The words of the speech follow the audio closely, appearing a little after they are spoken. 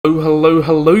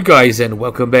Hello guys, and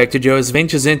welcome back to Joe's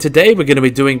Adventures, and today we're going to be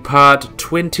doing part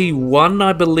 21,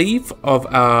 I believe, of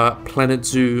our Planet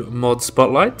Zoo mod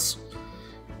spotlights.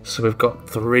 So we've got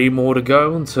 3 more to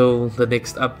go until the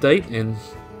next update, and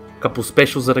a couple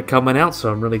specials that are coming out,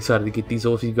 so I'm really excited to get these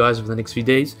all for you guys over the next few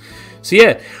days. So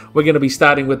yeah, we're going to be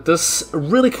starting with this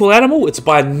really cool animal. It's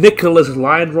by Nicholas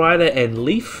Lionrider and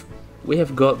Leaf. We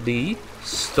have got the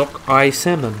Stockeye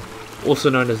Salmon, also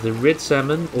known as the red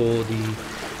salmon or the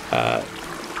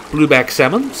blueback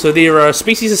salmon. So there are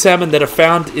species of salmon that are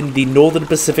found in the northern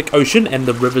Pacific Ocean and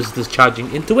the rivers discharging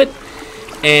into it,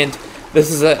 and this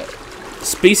is a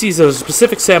species of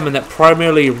specific salmon that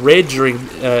primarily red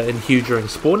in hue during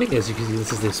spawning. As you can see,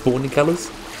 this is their spawning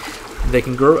colors. They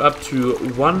can grow up to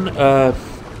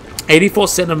 84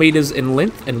 centimeters in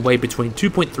length and weigh between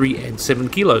 2.3 and 7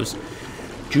 kilos.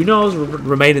 Juveniles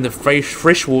remain in the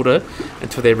fresh water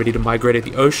until they're ready to migrate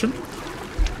to the ocean,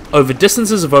 over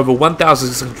distances of over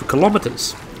 1,600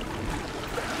 kilometers.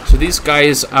 So these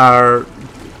guys their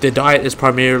diet is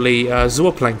primarily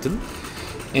zooplankton,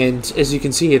 and as you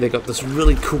can see here, they got this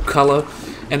really cool color,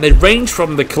 and they range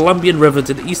from the Colombian River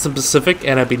to the Eastern Pacific,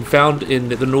 and have been found in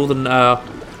the northern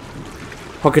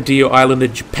Hokkaido Island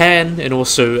in Japan, and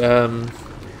also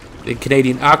the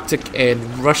Canadian Arctic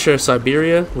and Russia,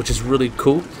 Siberia, which is really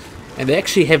cool. And they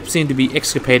actually seem to be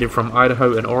extirpated from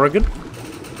Idaho and Oregon.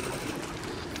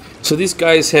 So these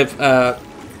guys have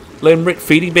limerick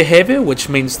feeding behavior, which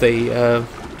means they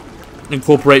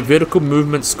incorporate vertical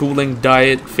movement, schooling,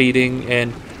 diet, feeding,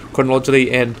 and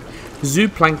chronologically, and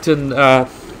zooplankton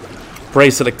prey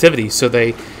selectivity. So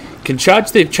they can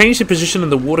change their position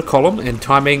in the water column and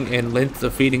timing and length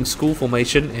of feeding, school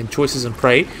formation, and choices in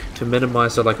prey to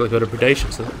minimize the likelihood of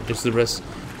predation, so that reduces the risk.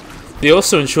 They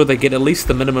also ensure they get at least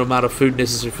the minimum amount of food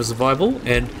necessary for survival,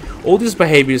 and all these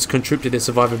behaviors contribute to their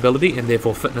survivability and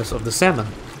therefore fitness of the salmon.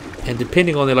 And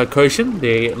depending on their location,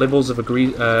 their levels of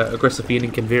aggressive feeding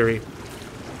can vary.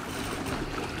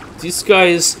 These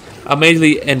guys are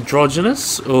mainly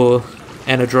androgynous or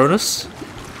anadromous,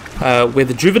 where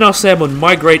the juvenile salmon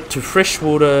migrate to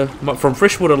from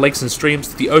freshwater lakes and streams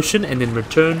to the ocean, and then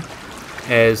return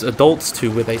as adults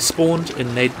to where they spawned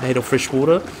in native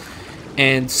freshwater.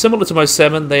 And similar to most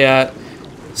salmon, they are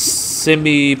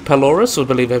semipalorous, or I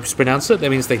believe how to pronounce it. That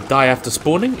means they die after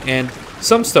spawning. And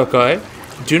some stockeye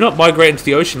do not migrate into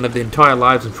the ocean and live their entire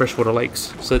lives in freshwater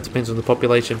lakes. So it depends on the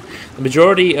population. The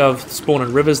majority of spawn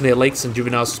in rivers near lakes, and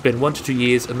juveniles spend 1 to 2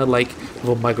 years in the lake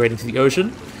before migrating to the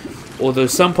ocean, although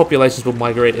some populations will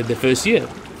migrate in their first year.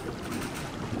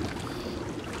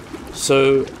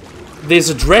 So there's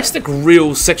a drastic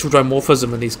real sexual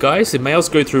dimorphism in these guys. The males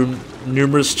go through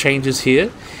numerous changes here,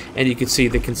 and you can see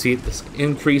this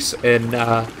increase in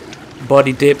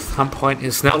body depth, hump height,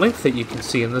 and snout length that you can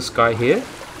see in this guy here.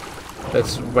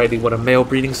 That's really what a male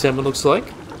breeding salmon looks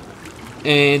like.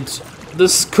 And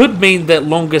this could mean that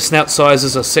longer snout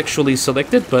sizes are sexually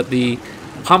selected, but the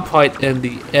hump height and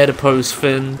the adipose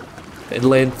fin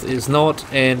length is not,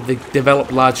 and they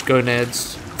develop large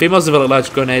gonads. Females develop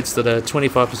large gonads that are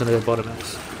 25% of their body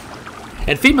mass.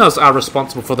 And females are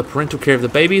responsible for the parental care of the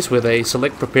babies, where they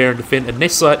select, prepare, and defend a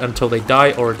nest site until they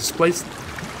die or are displaced.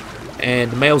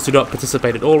 And males do not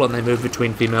participate at all, and they move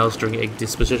between females during egg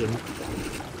disposition.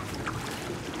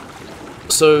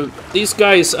 So these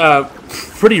guys are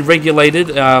pretty regulated.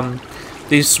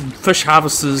 These fish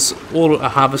harvests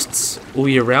all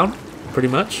year round, pretty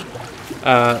much.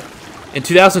 In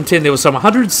 2010, there was some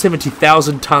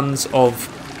 170,000 tons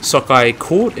of sockeye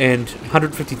caught, and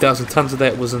 150,000 tons of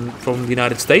that was from the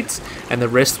United States, and the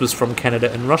rest was from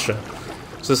Canada and Russia.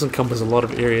 So this encompasses a lot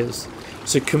of areas.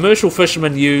 So commercial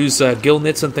fishermen use gill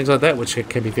nets and things like that, which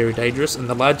can be very dangerous. And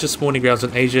the largest spawning grounds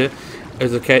in Asia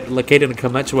is located in the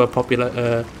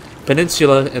Kamchatka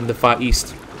Peninsula in the Far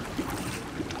East.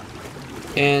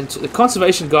 And the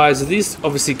conservation guys, these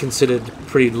obviously considered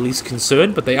pretty least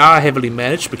concern, but they are heavily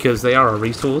managed because they are a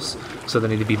resource, so they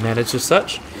need to be managed as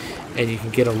such. And you can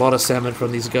get a lot of salmon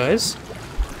from these guys,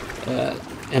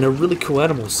 and are really cool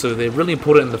animals. So they're really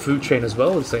important in the food chain as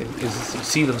well. As you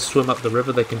see them swim up the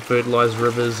river, they can fertilize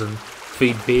rivers and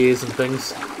feed bears and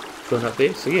things going up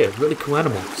there. So yeah, really cool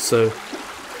animals. So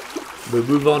we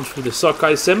move on to the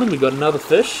sockeye salmon. We got another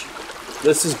fish.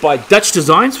 This is by Dutch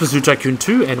Designs for Zoo Tycoon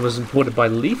 2 and was imported by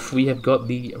Leaf. We have got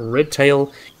the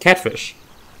red-tail catfish,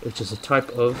 which is a type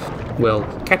of, well,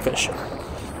 catfish.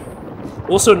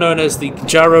 Also known as the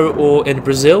Jarro, or in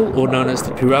Brazil, or known as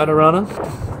the Piratarana.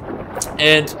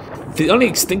 And the only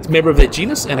extinct member of that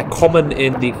genus, and are common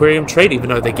in the aquarium trade, even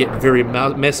though they get very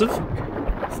massive.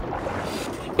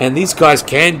 And these guys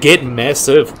can get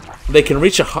massive. They can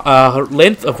reach a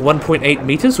length of 1.8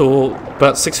 meters, or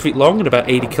about 6 feet long, and about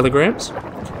 80 kilograms.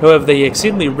 However, they are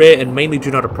exceedingly rare and mainly do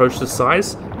not approach this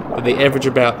size. But they average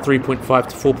about 3.5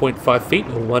 to 4.5 feet,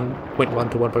 or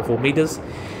 1.1 to 1.4 meters.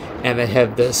 And they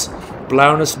have this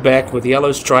brownish back with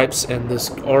yellow stripes and this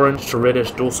orange to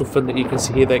reddish dorsal fin that you can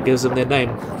see here that gives them their name.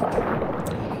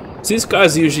 So these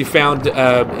guys are usually found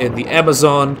in the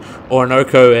Amazon,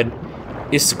 Orinoco, and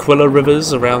Essequibo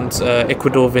rivers around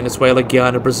Ecuador, Venezuela,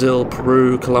 Guyana, Brazil,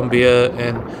 Peru, Colombia,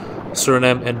 and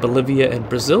Suriname, and Bolivia, and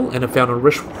Brazil, and are found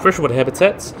in freshwater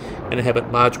habitats and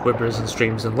inhabit large rivers and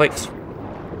streams and lakes.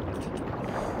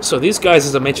 So these guys,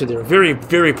 as I mentioned, they're a very,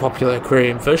 very popular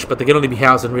aquarium fish, but they can only be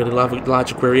housed in really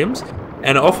large aquariums,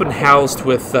 and are often housed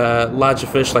with larger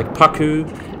fish like pacu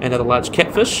and other large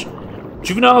catfish.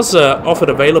 Juveniles are often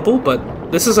available,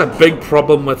 but this is a big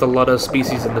problem with a lot of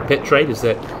species in the pet trade, is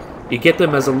that you get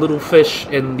them as a little fish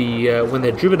in the when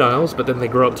they're juveniles, but then they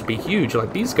grow up to be huge,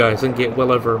 like these guys, and get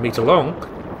well over a meter long.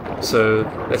 So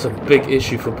that's a big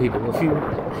issue for people. If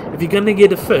you're going to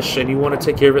get a fish and you want to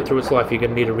take care of it through its life, you're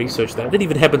going to need to research that. That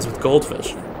even happens with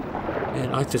goldfish.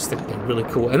 And I just think they're really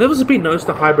cool. And those have been known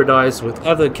to hybridize with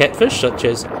other catfish, such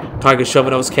as Tiger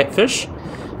Chauvinot's catfish,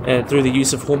 and through the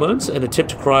use of hormones, and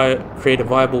attempt to create a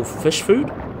viable fish food.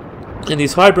 And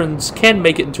these hybrids can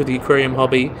make it into the aquarium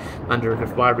hobby under a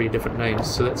variety of different names.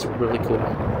 So that's really cool.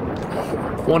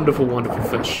 Wonderful, wonderful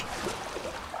fish.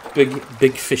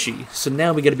 Big fishy. So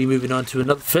now we're going to be moving on to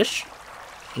another fish.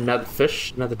 Another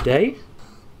fish, another day.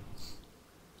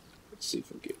 Let's see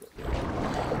if we can get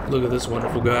it. Look at this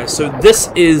wonderful guy. So this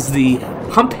is the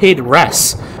humphead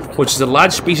wrasse, which is a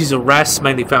large species of wrasse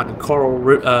mainly found in coral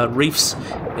reefs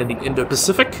in the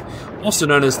Indo-Pacific, also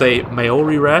known as the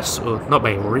Maori wrasse, or not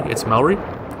Maori, it's Maori.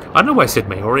 I don't know why I said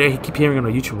Maori, I keep hearing it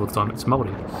on YouTube all the time, it's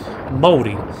Maori.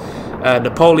 Maori.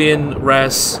 Napoleon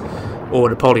wrasse, or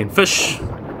Napoleon fish.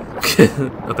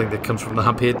 I think that comes from the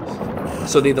humphead.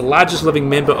 So they're the largest living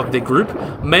member of their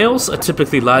group. Males are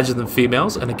typically larger than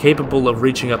females and are capable of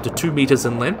reaching up to 2 meters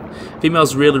in length.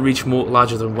 Females rarely reach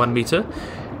larger than 1 meter.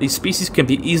 These species can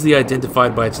be easily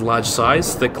identified by its large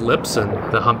size, thick lips, and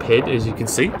the hump head, as you can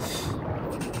see.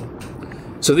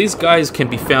 So these guys can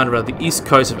be found around the east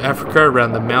coast of Africa,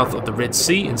 around the mouth of the Red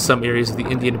Sea, in some areas of the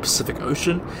Indian and Pacific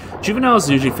Ocean. Juveniles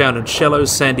are usually found in shallow,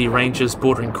 sandy ranges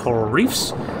bordering coral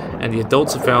reefs, and the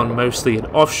adults are found mostly in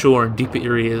offshore and deeper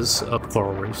areas of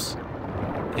coral reefs.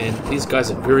 And these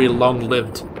guys are very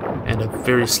long-lived and are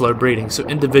very slow breeding. So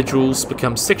individuals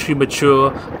become sexually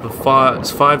mature for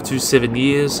 5 to 7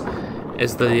 years,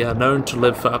 as they are known to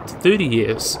live for up to 30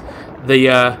 years. They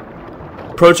are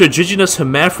protogynous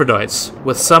hermaphrodites,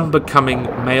 with some becoming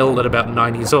male at about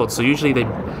 9 years old. So usually they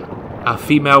are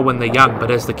female when they're young, but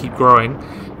as they keep growing,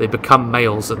 they become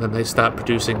males, and then they start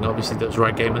producing, obviously, those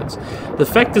right gametes. The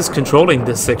factors controlling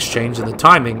this sex change and the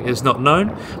timing is not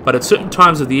known, but at certain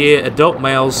times of the year, adult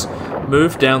males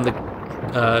move down the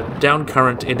down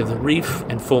current end of the reef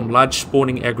and form large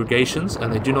spawning aggregations,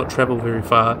 and they do not travel very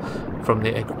far from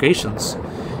their aggregations.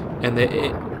 And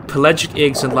their pelagic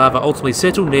eggs and larvae ultimately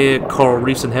settle near coral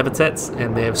reefs and habitats,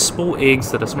 and they have small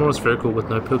eggs that are small and spherical with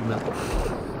no pigment.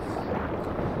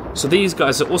 So these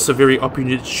guys are also very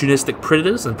opportunistic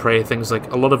predators and prey things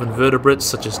like a lot of invertebrates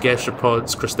such as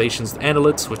gastropods, crustaceans,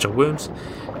 annelids, which are worms,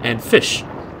 and fish.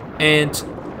 And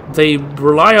they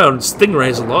rely on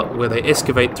stingrays a lot, where they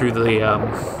excavate through the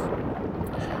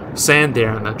sand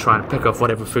there and they try and pick off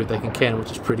whatever food they can,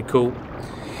 which is pretty cool.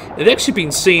 They've actually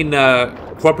been seen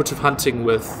cooperative hunting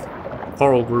with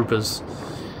coral groupers,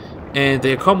 and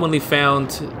they are commonly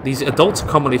found, these adults are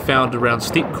commonly found around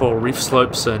steep coral reef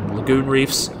slopes and lagoon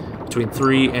reefs between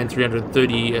 3 and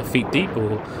 330 feet deep,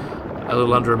 or a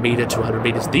little under a meter to 100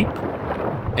 meters deep.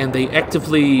 And they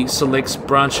actively select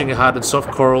branching hard and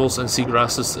soft corals and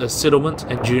seagrasses as settlement,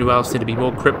 and juveniles tend to be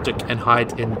more cryptic and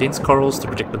hide in dense corals to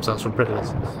protect themselves from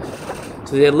predators.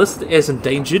 So they're listed as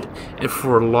endangered, and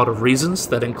for a lot of reasons.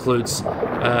 That includes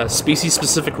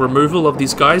species-specific removal of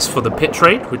these guys for the pet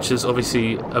trade, which is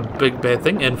obviously a big bad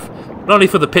thing, and not only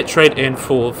for the pet trade and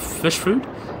for fish food,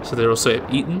 so they're also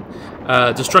eaten.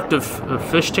 Destructive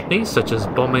fish techniques such as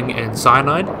bombing and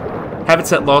cyanide,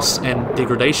 habitat loss and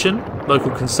degradation,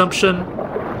 local consumption,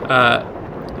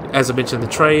 as I mentioned, the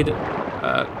trade,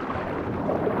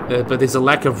 but there's a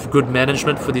lack of good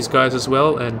management for these guys as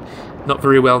well, and not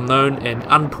very well known, and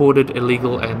unported,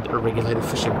 illegal, and irregulated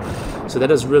fishing. So that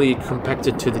has really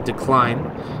compacted to the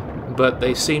decline, but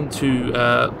they seem to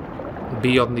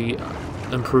be on the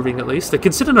improving at least. They're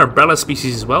considered an umbrella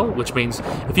species as well, which means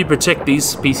if you protect these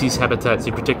species habitats,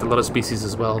 you protect a lot of species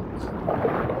as well.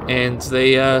 And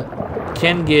they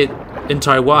can get in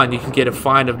Taiwan, you can get a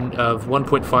fine of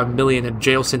 1.5 million and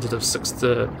jail sentence of 6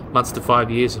 months to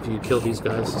 5 years if you kill these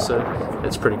guys. So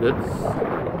that's pretty good.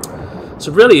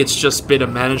 So really, it's just better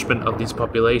management of these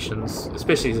populations,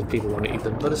 especially if people want to eat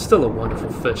them. But it's still a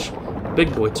wonderful fish.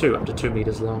 Big boy too, up to 2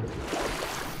 meters long.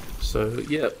 So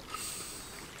yeah.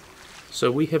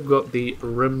 So we have got the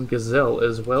rim gazelle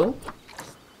as well.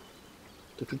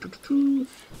 Look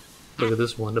at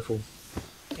this wonderful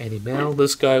animal.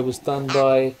 This guy was done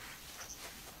by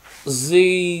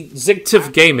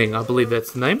Zigtiv Gaming, I believe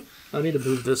that's the name. I need to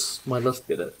move my list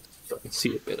better so I can see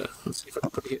it better. Let's see if I can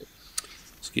put it here.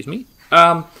 Excuse me.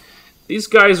 These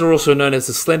guys are also known as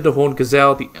the Slenderhorn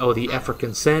Gazelle, or the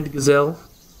African Sand Gazelle.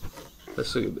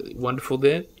 That's really wonderful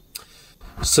there.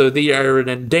 So they are an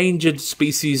endangered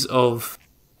species of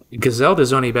gazelle.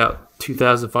 There's only about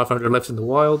 2,500 left in the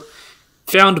wild.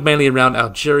 Found mainly around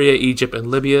Algeria, Egypt, and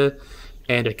Libya,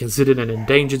 and are considered an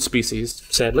endangered species,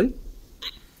 sadly.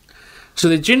 So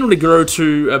they generally grow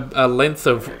to a length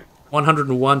of 101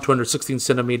 to 116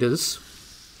 centimeters,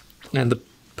 and the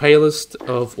palest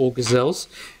of all gazelles,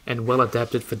 and well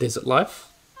adapted for desert life.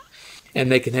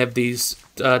 And they can have these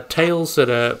tails that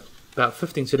are about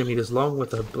 15 centimeters long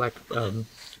with a black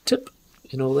tip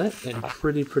and all that, and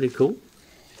pretty cool.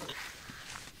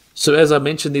 So as I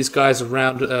mentioned, these guys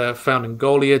are found in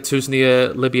Golia,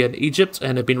 Tunisia, Libya, and Egypt,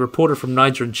 and have been reported from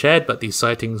Niger and Chad, but these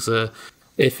sightings are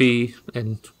iffy,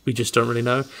 and we just don't really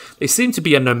know. They seem to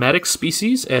be a nomadic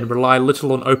species and rely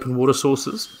little on open water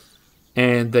sources,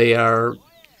 and they do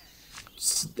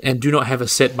not have a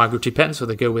set migratory pattern, so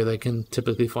they go where they can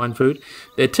typically find food.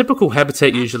 Their typical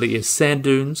habitat usually is sand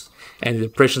dunes and the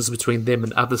depressions between them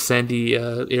and other sandy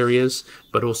areas,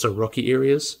 but also rocky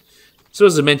areas. So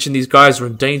as I mentioned, these guys are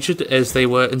endangered as they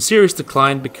were in serious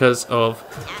decline because of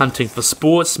hunting for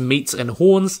sports, meats, and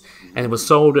horns, and were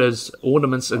sold as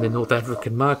ornaments in the North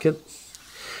African market.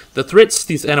 The threats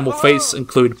these animals face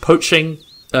include poaching,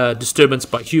 disturbance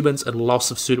by humans, and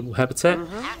loss of suitable habitat.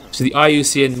 So the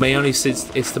IUCN may only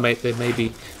estimate there may be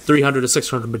 300 to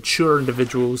 600 mature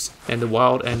individuals in the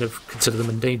wild and have considered them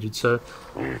endangered. So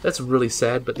that's really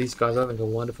sad, but these guys I think are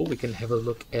wonderful. We can have a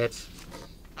look at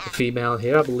the female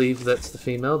here. I believe that's the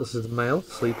female. This is the male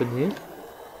sleeping here.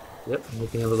 Yep, and we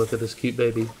can have a look at this cute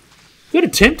baby. Good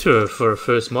attempt for a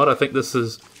first mod. I think this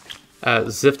is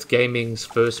Zift Gaming's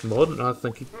first mod, and I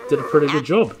think he did a pretty good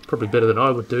job. Probably better than I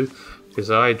would do,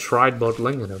 because I tried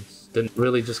modeling and it didn't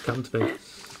really just come to me.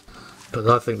 But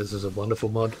I think this is a wonderful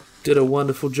mod. Did a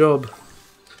wonderful job.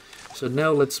 So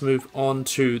now let's move on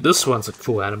to this one's a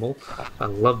cool animal. I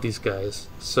love these guys.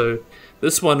 So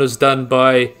this one was done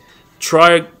by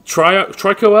Tricoart,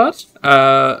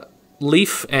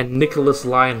 Leaf, and Nicholas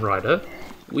Lionrider.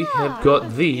 We have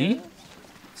got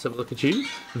let's have a look at you,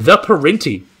 the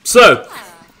Parenti. So,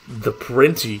 the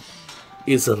Parenti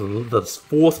is the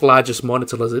fourth largest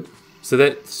monitor lizard. So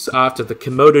that's after the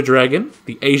Komodo dragon,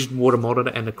 the Asian water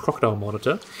monitor, and the crocodile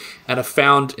monitor, and are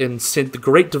found in the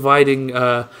Great Dividing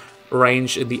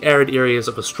Range in the arid areas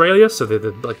of Australia. So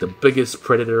they're like the biggest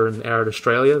predator in arid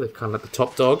Australia. They're kind of like the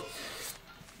top dog.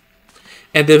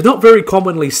 And they're not very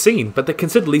commonly seen, but they're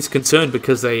considered least concerned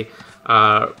because they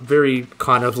are very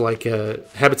kind of like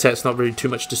habitat's not really too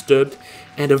much disturbed,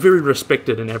 and are very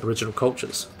respected in Aboriginal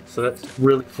cultures. So that's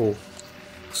really cool.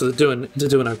 So they're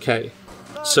doing okay.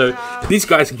 So these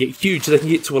guys can get huge. They can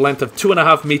get to a length of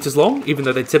 2.5 meters long, even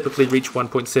though they typically reach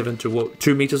 1.7 to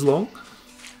 2 meters long,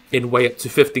 and weigh up to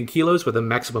 15 kilos with a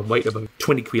maximum weight of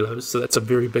 20 kilos. So that's a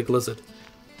very big lizard.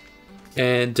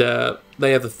 And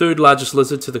they are the third largest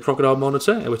lizard to the crocodile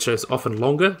monitor, which is often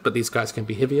longer, but these guys can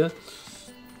be heavier.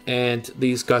 And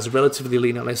these guys are relatively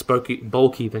lean and less bulky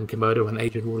than Komodo and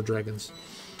Asian water dragons.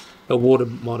 Water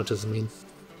monitors, I mean.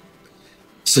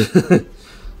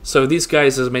 So these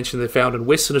guys, as I mentioned, they're found in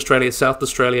Western Australia, South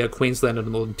Australia, Queensland, and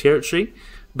the Northern Territory.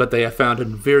 But they are found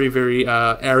in very, very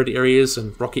arid areas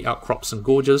and rocky outcrops and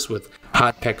gorges with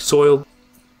hard-packed soil.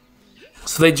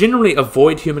 So they generally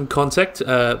avoid human contact,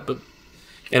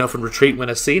 and often retreat when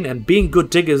are seen, and being good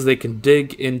diggers, they can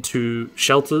dig into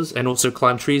shelters and also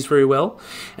climb trees very well.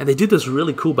 And they do this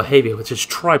really cool behavior, which is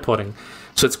tripoding.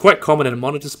 So it's quite common in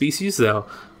monitor species. They'll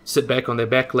sit back on their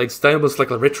back legs. They almost like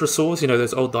retrosaurs, you know,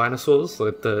 those old dinosaurs,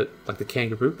 like the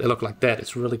kangaroo. They look like that.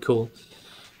 It's really cool.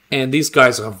 And these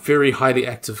guys are very highly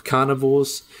active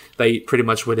carnivores. They eat pretty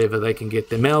much whatever they can get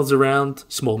their mouths around.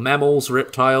 Small mammals,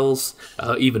 reptiles,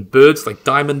 even birds like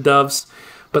diamond doves.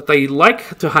 But they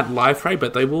like to hunt live prey,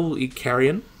 but they will eat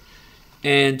carrion.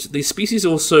 And these species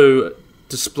also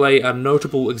display a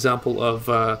notable example of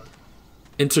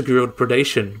integral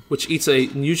predation, which eats a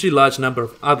unusually large number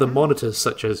of other monitors,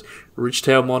 such as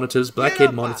ridgetail monitors,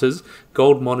 blackhead monitors,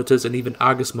 gold monitors, and even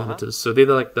Argus monitors. So they're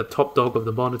like the top dog of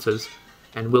the monitors,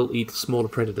 and will eat smaller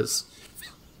predators.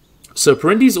 So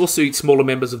Perendies also eat smaller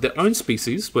members of their own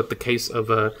species, with the case of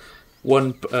a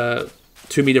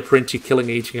 2 meter Perenti killing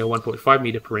and eating a 1.5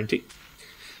 meter Perenti.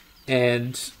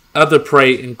 And other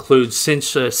prey include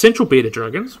central bearded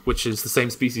dragons, which is the same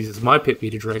species as my pet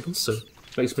bearded dragons, so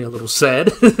it makes me a little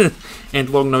sad, and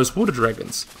long-nosed water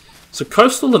dragons. So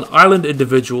coastal and island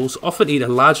individuals often eat a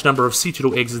large number of sea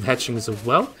turtle eggs and hatchlings as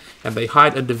well, and they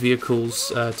hide under vehicles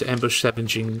to ambush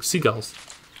scavenging seagulls.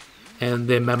 And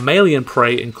their mammalian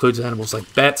prey includes animals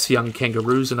like bats, young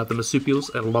kangaroos, and other marsupials,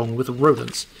 along with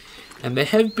rodents. And they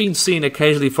have been seen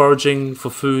occasionally foraging for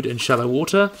food in shallow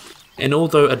water, and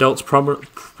although adults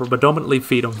predominantly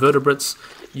feed on vertebrates,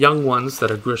 young ones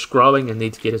that are just growing and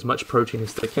need to get as much protein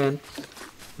as they can.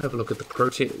 Have a look at the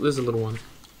protein. There's a little one.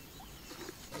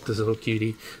 There's a little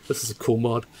cutie. This is a cool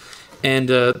mod. And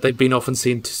they've been often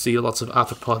seen to see lots of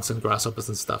arthropods and grasshoppers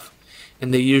and stuff.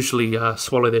 And they usually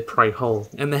swallow their prey whole.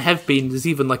 And there have been, there's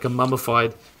even like a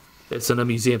mummified, it's in a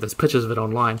museum, there's pictures of it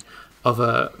online, of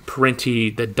a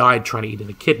Perenti that died trying to eat an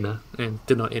echidna and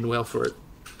did not end well for it.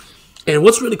 And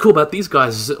what's really cool about these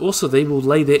guys is that also they will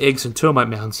lay their eggs in termite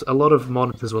mounds. A lot of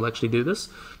monitors will actually do this.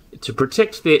 To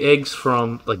protect their eggs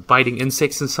from like biting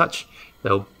insects and such,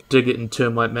 they'll dig it in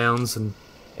termite mounds, and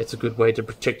it's a good way to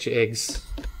protect your eggs.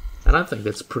 And I think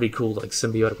that's a pretty cool, like,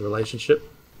 symbiotic relationship.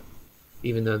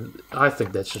 Even though I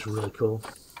think that's just really cool.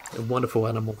 A wonderful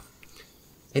animal.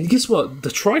 And guess what? The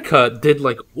Tricar did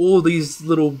like all these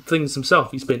little things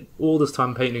himself. He spent all this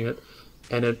time painting it,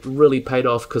 and it really paid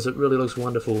off because it really looks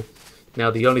wonderful. Now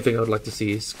the only thing I would like to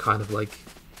see is kind of like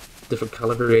different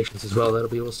color variations as well. That'll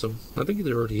be awesome. I think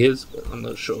there already is, but I'm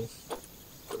not sure.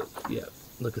 But yeah,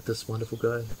 look at this wonderful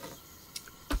guy.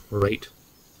 Great.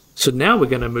 So now we're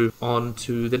going to move on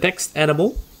to the next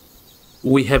animal.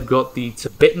 We have got the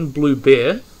Tibetan blue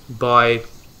bear by...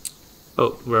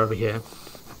 Oh, we're over here.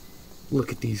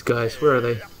 Look at these guys. Where are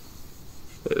they?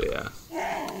 There they are.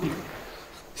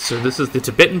 So this is the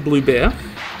Tibetan blue bear.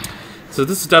 So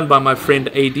this is done by my friend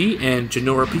AD and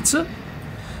Genora Pizza.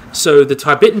 So the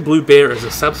Tibetan blue bear is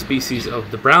a subspecies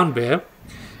of the brown bear.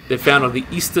 They're found on the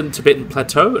eastern Tibetan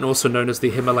plateau, and also known as the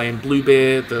Himalayan blue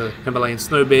bear, the Himalayan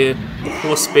snow bear, the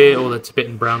horse bear, or the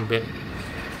Tibetan brown bear.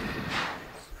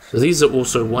 So these are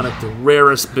also one of the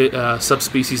rarest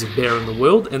subspecies of bear in the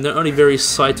world, and they're only very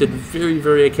sighted very,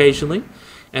 very occasionally.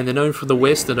 And they're known from the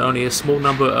west and only a small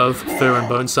number of fur and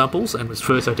bone samples, and was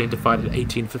first identified in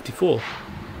 1854.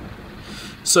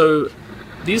 So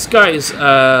these guys,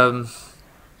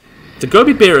 the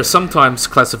Gobi bear is sometimes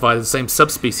classified as the same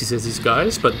subspecies as these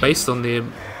guys, but based on their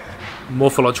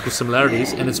morphological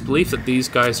similarities, and it's believed that these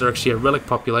guys are actually a relic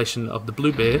population of the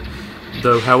blue bear,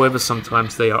 though however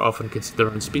sometimes they are often considered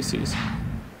their own species.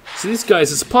 So these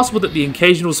guys, it's possible that the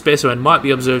occasional specimen might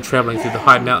be observed travelling through the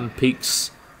high mountain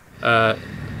peaks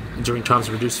during times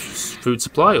of reduced food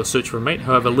supply or search for a mate.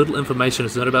 However, little information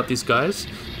is known about these guys,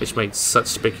 which makes such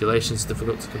speculations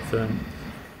difficult to confirm.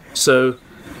 So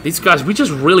these guys, we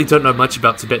just really don't know much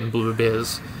about Tibetan blue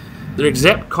bears. Their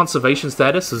exact conservation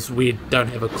status is we don't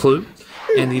have a clue.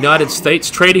 In the United States,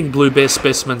 trading blue bear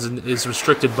specimens is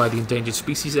restricted by the Endangered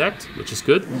Species Act, which is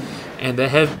good, and they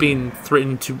have been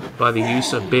threatened by the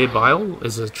use of bear bile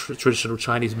as a traditional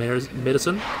Chinese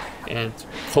medicine and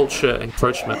culture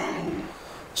encroachment.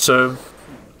 So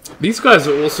these guys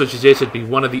are also suggested to be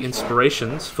one of the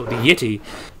inspirations for the Yeti,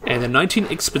 and the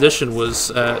 19th expedition was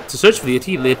to search for the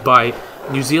Yeti, led by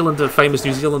famous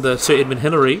New Zealander Sir Edmund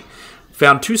Hillary.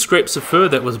 Found 2 scraps of fur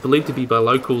that was believed to be by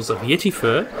locals of Yeti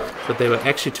fur, but they were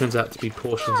actually turns out to be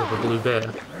portions of a blue bear,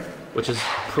 which is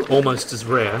almost as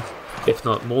rare, if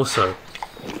not more so,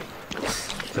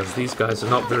 because these guys are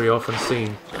not very often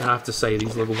seen. And I have to say,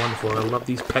 these look wonderful. I love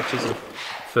these patches of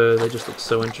fur, they just look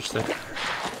so interesting.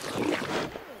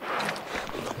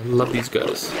 I love these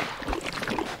guys.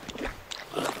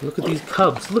 Look at these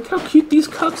cubs. Look how cute these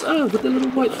cubs are with their little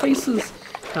white faces.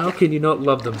 How can you not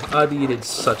love them? Adi did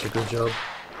such a good job.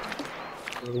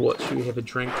 What, should we have a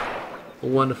drink?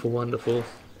 Wonderful, wonderful.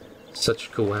 Such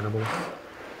a cool animal.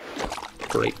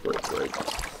 Great, great, great.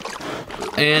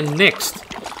 And next,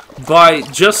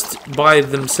 just by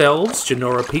themselves,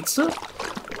 Genora Pizza,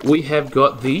 we have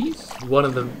got one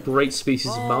of the great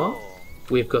species of moa.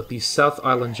 We've got the South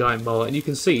Island giant moa, and you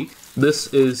can see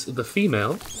this is the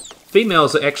female.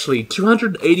 Females are actually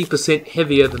 280%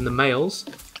 heavier than the males,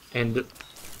 and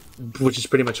which is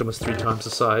pretty much almost 3 times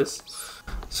the size.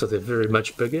 So they're very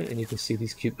much bigger, and you can see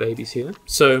these cute babies here.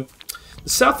 So the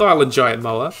South Island giant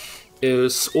moa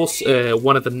is also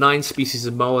one of the 9 species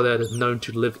of moa that is known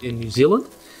to live in New Zealand.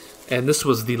 And this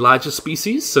was the largest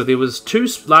species. So there was 2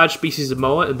 large species of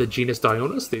moa in the genus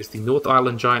Dionis. There's the North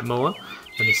Island giant moa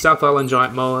and the South Island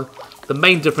giant moa. The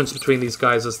main difference between these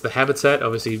guys is the habitat.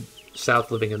 Obviously, South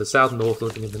living in the south, North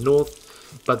living in the north.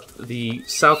 But the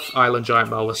South Island giant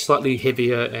moa was slightly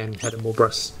heavier and had a more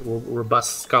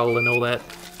robust skull and all that.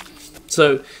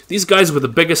 So these guys were the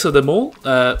biggest of them all.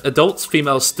 Adults,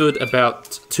 females, stood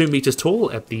about 2 meters tall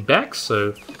at the back.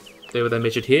 So they were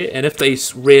measured here, and if they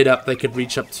reared up, they could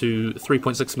reach up to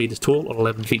 3.6 meters tall, or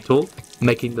 11 feet tall,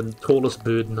 making them the tallest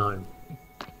bird known.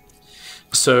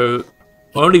 So,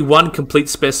 only one complete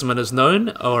specimen is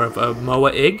known, or of a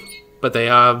moa egg, but they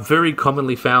are very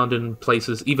commonly found in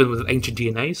places, even with ancient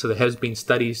DNA, so there has been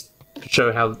studies to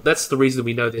show how, that's the reason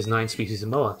we know there's 9 species of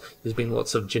moa. There's been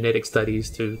lots of genetic studies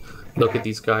to look at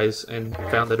these guys, and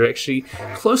found that are actually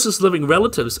closest living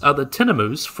relatives are the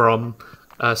tinamous from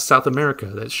South America.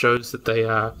 That shows that they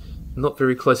are not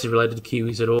very closely related to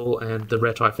kiwis at all, and the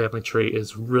Rattay family tree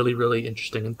is really, really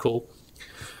interesting and cool.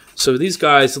 So these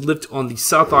guys lived on the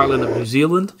South Island of New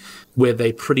Zealand, where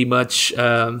they pretty much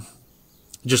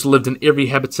just lived in every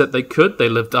habitat they could. They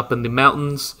lived up in the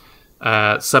mountains,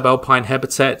 subalpine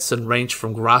habitats, and ranged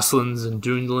from grasslands and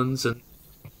dunelands. And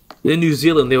in New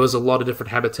Zealand, there was a lot of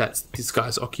different habitats these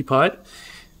guys occupied.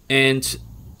 And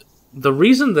the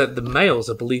reason that the males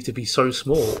are believed to be so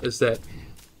small is that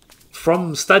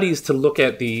from studies to look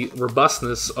at the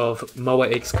robustness of moa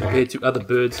eggs compared to other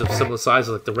birds of similar size,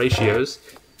 like the ratios,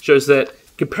 shows that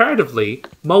comparatively,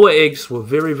 moa eggs were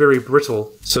very, very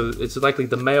brittle. So it's likely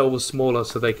the male was smaller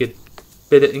so they could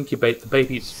better incubate the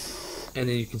babies. And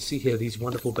then you can see here these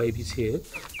wonderful babies here.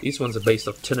 These ones are based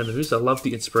off tinamous. I love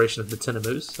the inspiration of the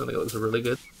tinamous. I think it looks really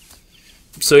good.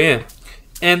 So yeah,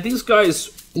 and these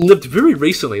guys lived very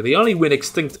recently. They only went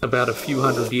extinct about a few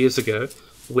hundred years ago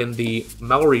when the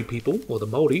Maori people, or the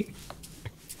Māori,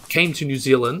 came to New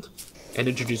Zealand and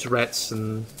introduced rats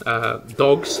and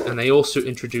dogs, and they also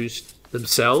introduced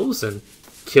themselves and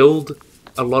killed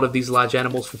a lot of these large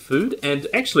animals for food. And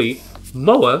actually,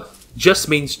 moa just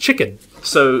means chicken.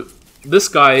 So this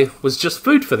guy was just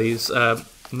food for these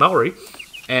Maori,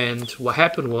 and what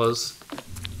happened was,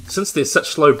 since there's such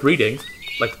slow breeding,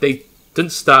 like they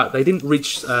didn't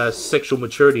reach sexual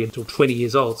maturity until 20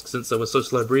 years old, since they were so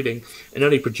slow breeding and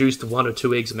only produced 1 or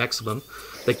 2 eggs maximum.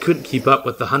 They couldn't keep up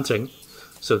with the hunting,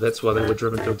 so that's why they were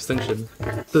driven to extinction.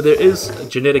 So there is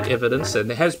genetic evidence, and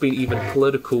there has been even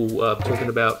political, talking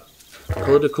about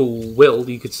political will,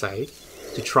 you could say,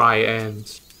 to try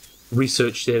and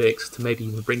research genetics to maybe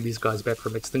even bring these guys back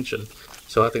from extinction.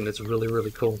 So I think that's really,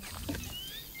 really cool.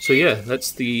 So yeah,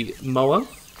 that's the moa.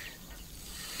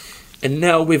 And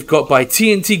now we've got, by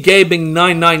TNT Gaming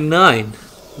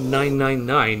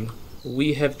 999,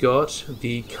 we have got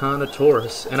the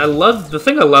Carnotaurus. And the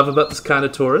thing I love about this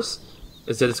Carnotaurus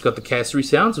is that it's got the cassowary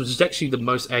sounds, which is actually the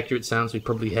most accurate sounds we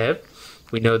probably have.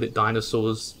 We know that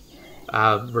dinosaurs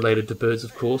are related to birds,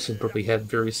 of course, and probably have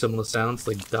very similar sounds,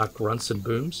 like dark grunts and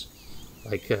booms,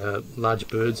 like large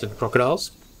birds and crocodiles.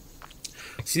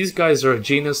 So these guys are a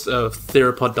genus of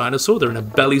theropod dinosaur. They're in a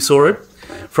Balisaurid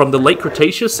from the late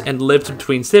Cretaceous and lived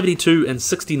between 72 and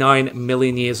 69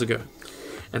 million years ago.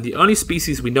 And the only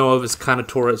species we know of is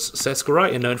Carnotaurus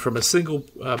sascari, and known from a single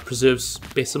preserved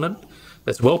specimen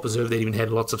that's well preserved, that even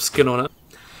had lots of skin on it,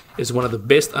 is one of the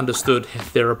best understood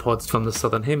theropods from the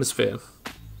southern hemisphere.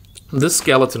 This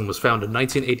skeleton was found in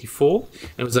 1984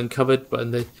 and was uncovered in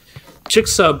the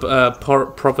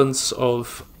Chicxulub province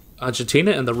of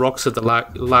Argentina in the rocks of the La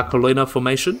Colina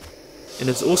Formation. And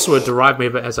it's also a derived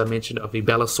member, as I mentioned, of the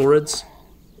Balisaurids,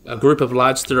 a group of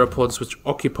large theropods which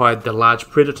occupied the large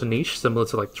predator niche, similar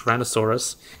to like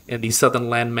Tyrannosaurus, in the southern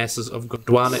land masses of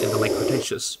Gondwana in the late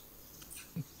Cretaceous.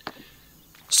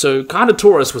 So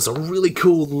Carnotaurus was a really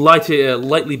cool,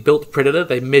 lightly built predator.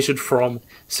 They measured from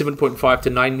 7.5 to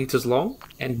 9 meters long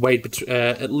and weighed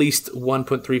at least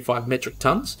 1.35 metric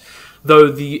tons.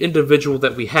 Though the individual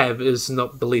that we have is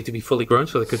not believed to be fully grown,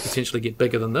 so they could potentially get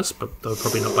bigger than this, but though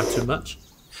probably not by too much.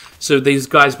 So these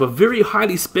guys were very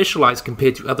highly specialized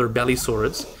compared to other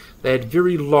Balisaurids. They had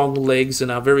very long legs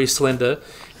and are very slender,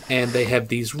 and they have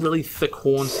these really thick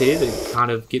horns here that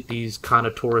kind of get these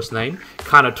Carnotaurus name.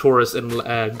 Carnotaurus in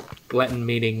Latin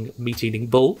meaning meat-eating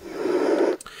bull.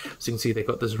 So you can see they've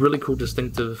got this really cool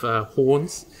distinctive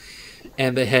horns,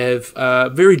 and they have a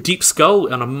very deep skull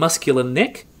and a muscular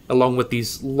neck, along with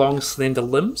these long, slender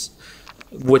limbs,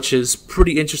 which is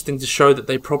pretty interesting to show that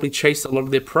they probably chased a lot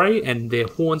of their prey, and their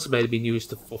horns may have been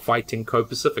used for fighting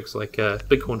co-Pacifics, like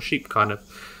bighorn sheep kind of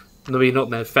Maybe not in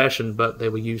that fashion, but they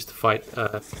were used to fight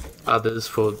others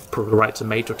for the right to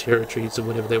mate or territories or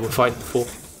whatever they were fighting for.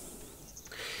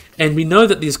 And we know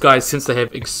that these guys, since they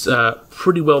have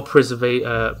pretty well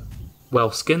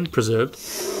skin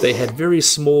preserved, they had very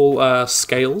small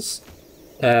scales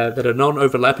that are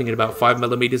non-overlapping at about 5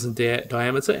 millimeters in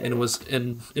diameter, and it was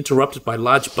interrupted by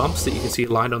large bumps that you can see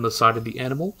lined on the side of the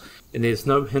animal. And there's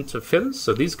no hint of feathers,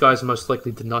 so these guys most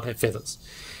likely did not have feathers.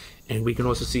 And we can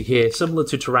also see here, similar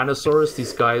to Tyrannosaurus,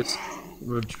 these guys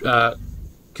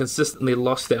consistently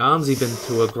lost their arms, even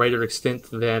to a greater extent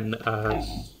than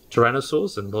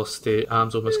Tyrannosaurs, and lost their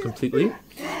arms almost completely.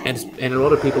 And a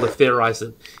lot of people have theorized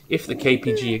that if the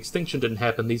KPG extinction didn't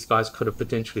happen, these guys could have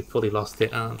potentially fully lost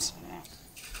their arms.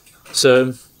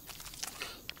 So,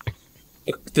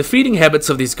 the feeding habits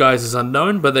of these guys is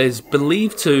unknown, but they're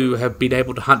believed to have been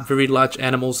able to hunt very large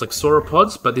animals like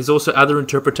sauropods, but there's also other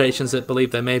interpretations that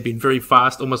believe they may have been very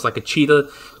fast, almost like a cheetah,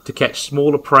 to catch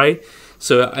smaller prey.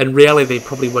 So in reality, they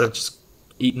probably would have just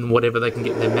eaten whatever they can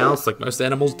get in their mouths, like most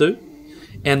animals do.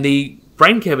 And the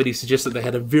brain cavity suggests that they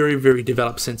had a very, very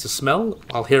developed sense of smell,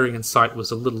 while hearing and sight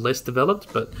was a little less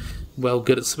developed, but well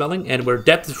good at smelling, and were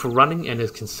adapted for running and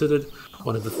is considered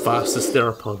one of the fastest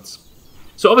theropods.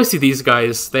 So obviously these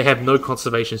guys, they have no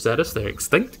conservation status, they're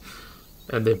extinct,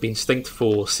 and they've been extinct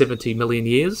for 70 million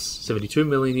years, 72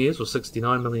 million years, or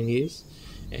 69 million years,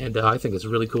 and I think it's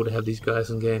really cool to have these guys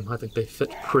in game. I think they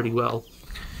fit pretty well.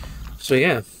 So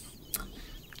yeah,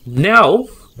 now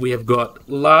we have got,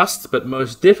 last but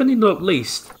most definitely not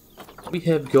least, we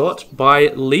have got, by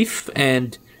Leif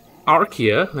and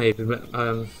Archaea,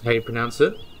 how you pronounce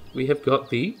it, we have got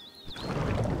the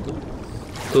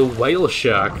whale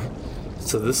shark.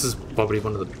 So this is probably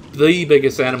one of the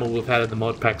biggest animal we've had in the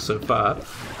mod pack so far.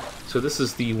 So this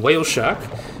is the whale shark,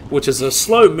 which is a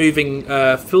slow-moving,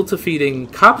 filter-feeding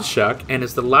carpet shark, and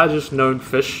is the largest known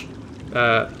fish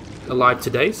alive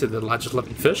today, so the largest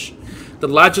living fish. The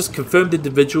largest confirmed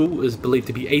individual is believed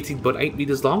to be 18.8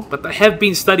 meters long, but there have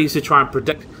been studies to try and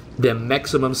predict their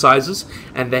maximum sizes,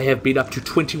 and they have been up to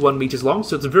 21 meters long,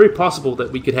 so it's very possible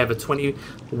that we could have a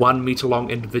 21 meter long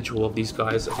individual of these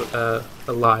guys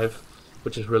alive,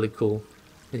 which is really cool.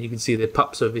 And you can see their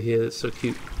pups over here, it's so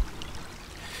cute.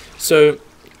 So,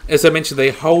 as I mentioned,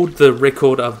 they hold the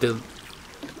record of the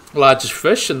largest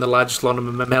fish and the largest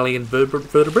mammalian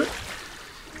vertebrate.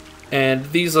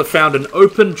 And these are found in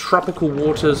open tropical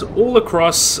waters all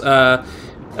across the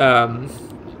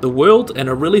world, and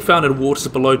are really found in waters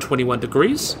below 21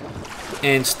 degrees.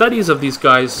 And studies of these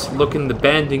guys look in the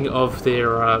banding of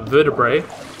their vertebrae.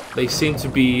 They seem to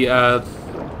be have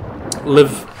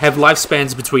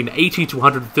lifespans between 80 to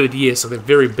 130 years, so they're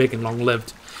very big and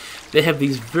long-lived. They have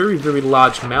these very, very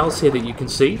large mouths here that you can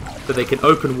see, that they can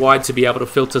open wide to be able to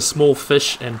filter small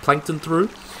fish and plankton through.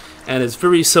 And it's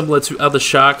very similar to other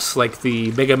sharks like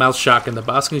the megamouth shark and the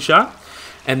basking shark.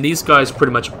 And these guys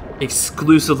pretty much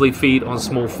exclusively feed on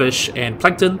small fish and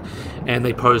plankton, and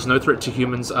they pose no threat to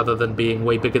humans other than being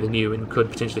way bigger than you and could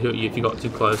potentially hurt you if you got too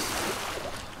close.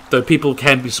 Though people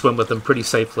can swim with them pretty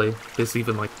safely. There's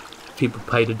even like people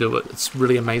pay to do it. It's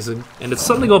really amazing, and it's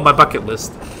something on my bucket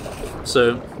list.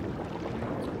 So,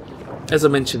 as I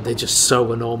mentioned, they're just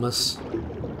so enormous.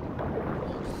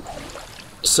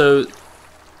 So,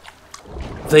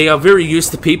 they are very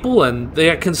used to people, and they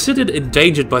are considered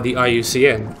endangered by the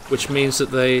IUCN, which means that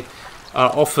they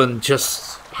are often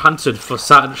just hunted for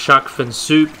shark fin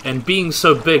soup, and being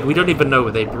so big, we don't even know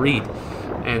where they breed,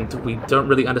 and we don't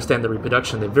really understand the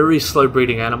reproduction. They're very slow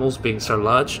breeding animals, being so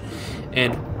large,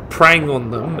 and preying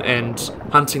on them and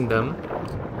hunting them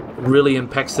really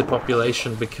impacts the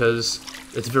population because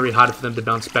it's very hard for them to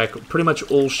bounce back. Pretty much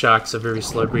all sharks are very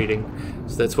slow breeding,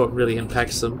 so that's what really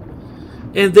impacts them.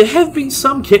 And there have been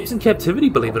some kept in captivity,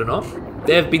 believe it or not.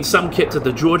 There have been some kept at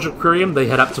the George Aquarium. They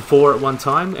had up to 4 at one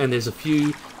time, and there's a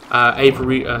few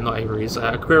aquariums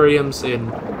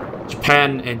in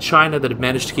Japan and China that have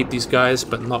managed to keep these guys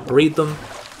but not breed them.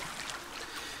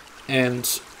 And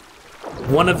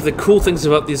one of the cool things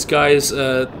about these guys,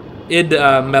 in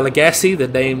Malagasy, the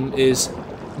name is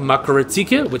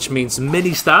Makaratika, which means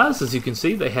many stars. As you can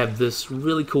see, they have this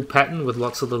really cool pattern with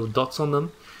lots of little dots on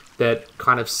them that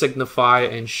kind of signify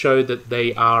and show that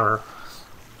they are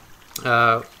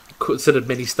considered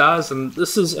many stars, and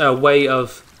this is a way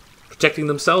of protecting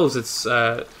themselves. It's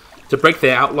to break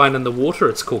their outline in the water.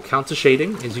 It's called counter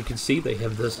shading. As you can see, they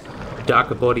have this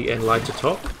darker body and lighter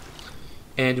top,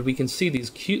 and we can see these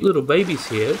cute little babies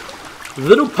here.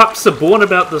 Little pups are born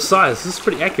about this size. This is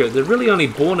pretty accurate. They're really only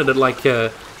born at like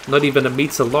not even a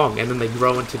meter long, and then they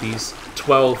grow into these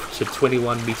 12 to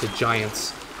 21 meter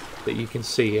giants. that you can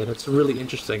see, and it's really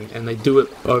interesting, and they do it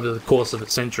over the course of a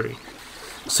century.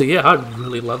 So yeah, I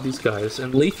really love these guys,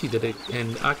 and Leafy did it,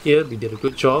 and Akia, they did a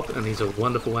good job, and these are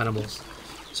wonderful animals.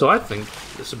 So I think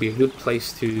this would be a good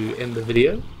place to end the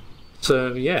video.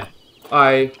 So yeah,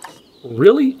 I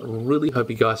really hope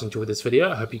you guys enjoyed this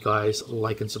video. I hope you guys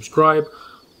like and subscribe.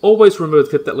 Always remember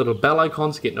to hit that little bell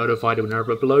icon to get notified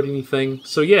whenever I upload anything.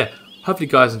 So yeah, hope you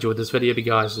guys enjoyed this video. If you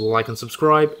guys like and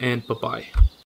subscribe, and bye-bye.